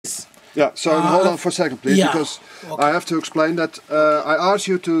Yeah, so hold on for a second, please, because okay. I have to explain that I asked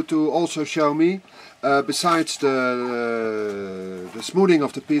you to also show me, besides the smoothing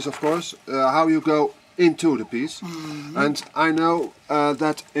of the piece, of course, how you go into the piece. And I know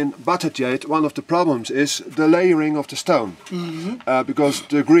that in butter jade one of the problems is the layering of the stone, because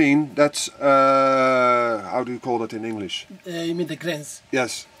the green, that's how do you call that in English? You mean the grains?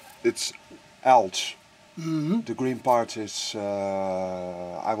 Yes, it's alge. The green part is,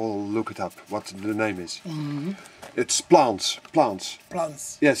 I will look it up, what the name is. It's plants.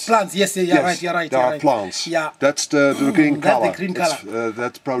 Yes. Plants, yes, you're right. There are plants. Yeah. That's the green color. That's the green color.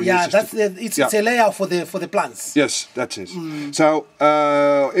 That probably it's a layer for the plants. Yes, that's it. So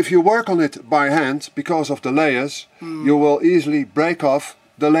if you work on it by hand, because of the layers, you will easily break off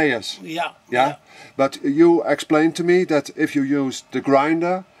the layers. Yeah. But you explained to me that if you use the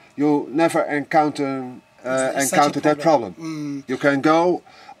grinder, you never encounter that problem. You can go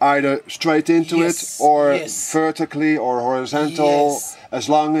either straight into it or vertically or horizontal, as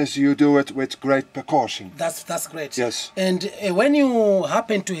long as you do it with great precaution. That's great. Yes. And when you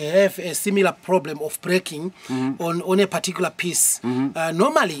happen to have a similar problem of breaking on a particular piece,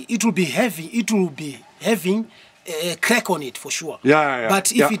 normally it will be heavy. It will be having a crack on it for sure.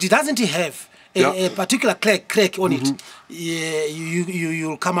 But if it doesn't have a particular crack on it,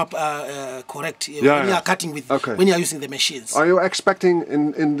 you'll come up correct when you are cutting with when you are using the machines. Are you expecting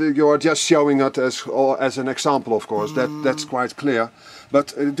you are just showing it as an example, of course. That's quite clear.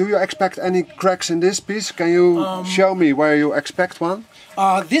 But do you expect any cracks in this piece? Can you show me where you expect one?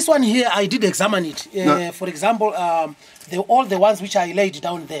 This one here, I did examine it. For example, all the ones which I laid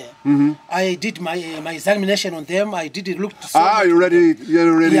down there, I did my examination on them. I did look. You already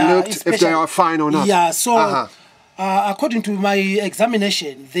looked if they are fine or not. Yeah. So according to my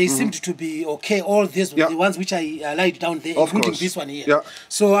examination, they seemed to be okay. All these the ones which I laid down there, including this one here. Yeah.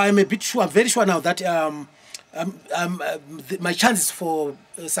 So I'm a bit sure. I'm very sure now that my chances for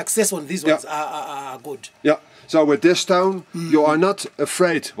success on these ones are good. Yeah. So with this stone, you are not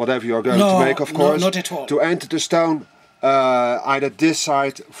afraid, whatever you are going to make, of course, not at all. to enter the stone either this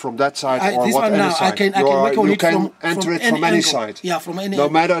side, from that side, or this what one any now, side. You can enter it from any side. Yeah, from any no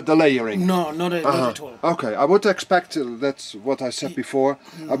angle. matter the layering. No, not at all. Okay, I would expect, that's what I said before,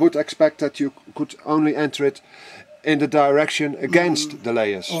 I would expect that you could only enter it in the direction against the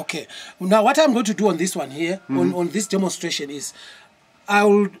layers. Okay. Now what I'm going to do on this one here, on this demonstration, is I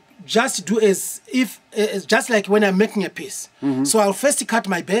will just do just like when I'm making a piece. So I'll first cut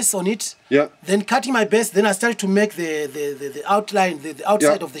my base on it. Yeah. Then cutting my base, then I start to make the outline, the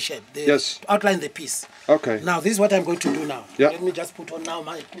outside of the shape. Outline the piece. Okay. Now this is what I'm going to do now. Yeah. Let me just put on now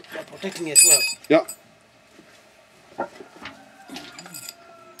my protecting as well. Yeah.